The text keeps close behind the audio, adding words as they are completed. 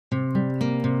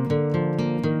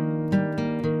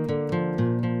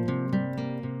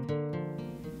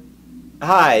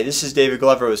Hi, this is David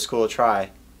Glover with School of Tri.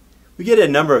 We get a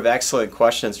number of excellent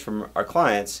questions from our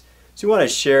clients, so we want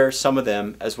to share some of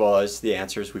them as well as the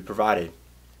answers we provided.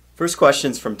 First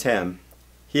question is from Tim.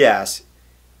 He asks,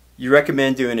 you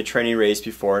recommend doing a training race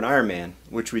before an Ironman,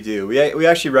 which we do. We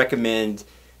actually recommend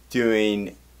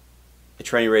doing a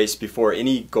training race before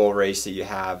any goal race that you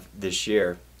have this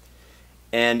year.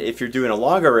 And if you're doing a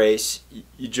longer race,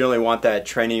 you generally want that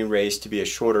training race to be a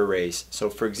shorter race. So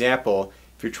for example,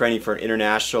 if you're training for an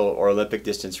international or Olympic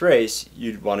distance race,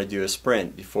 you'd want to do a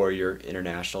sprint before your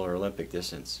international or Olympic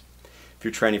distance. If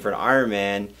you're training for an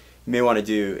Ironman, you may want to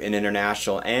do an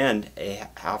international and a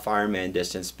half Ironman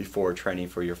distance before training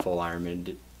for your full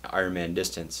Ironman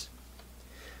distance.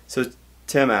 So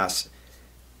Tim asks,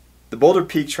 the Boulder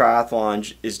Peak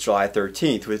Triathlon is July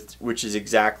 13th, which is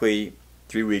exactly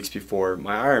 3 weeks before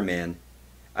my Ironman.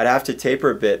 I'd have to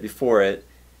taper a bit before it,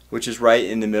 which is right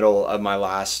in the middle of my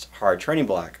last hard training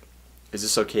block. Is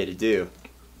this okay to do?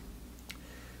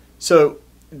 So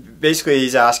basically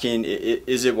he's asking,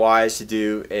 is it wise to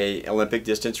do an Olympic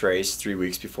distance race 3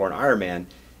 weeks before an Ironman?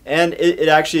 And it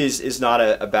actually is not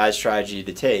a bad strategy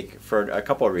to take for a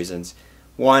couple of reasons.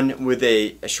 One, with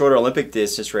a shorter Olympic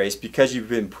distance race, because you've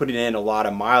been putting in a lot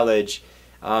of mileage,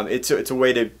 it's a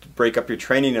way to break up your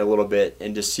training a little bit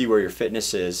and to see where your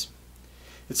fitness is.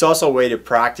 It's also a way to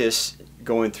practice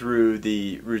going through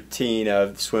the routine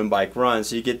of swim, bike, run,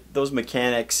 so you get those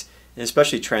mechanics and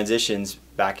especially transitions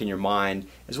back in your mind,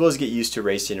 as well as get used to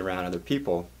racing around other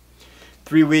people.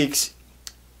 3 weeks,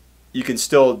 you can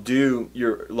still do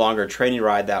your longer training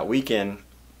ride that weekend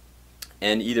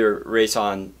and either race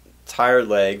on tired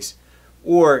legs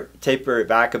or taper it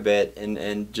back a bit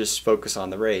and just focus on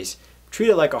the race. Treat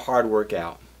it like a hard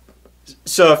workout.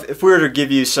 So if we were to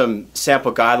give you some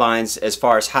sample guidelines as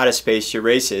far as how to space your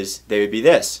races, they would be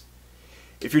this.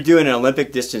 If you're doing an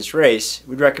Olympic distance race,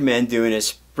 we'd recommend doing a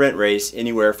sprint race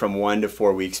anywhere from 1 to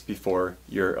 4 weeks before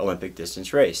your Olympic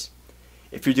distance race.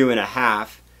 If you're doing a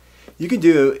half, you can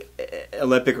do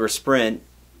Olympic or sprint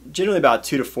generally about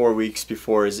 2 to 4 weeks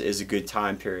before is a good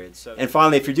time period. And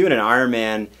finally, if you're doing an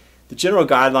Ironman, the general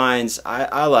guidelines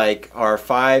I like are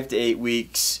 5 to 8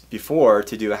 weeks before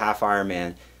to do a half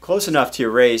Ironman. Close enough to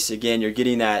your race, again, you're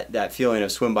getting that feeling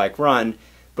of swim, bike, run,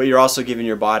 but you're also giving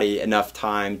your body enough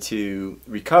time to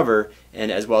recover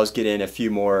and as well as get in a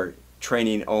few more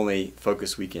training only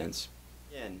focus weekends.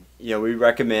 Again, we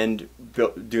recommend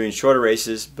doing shorter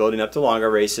races, building up to longer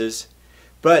races,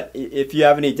 but if you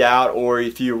have any doubt or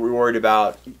if you're worried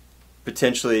about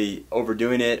potentially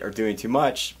overdoing it or doing too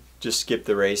much, just skip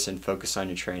the race and focus on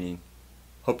your training.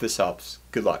 Hope this helps.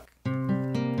 Good luck.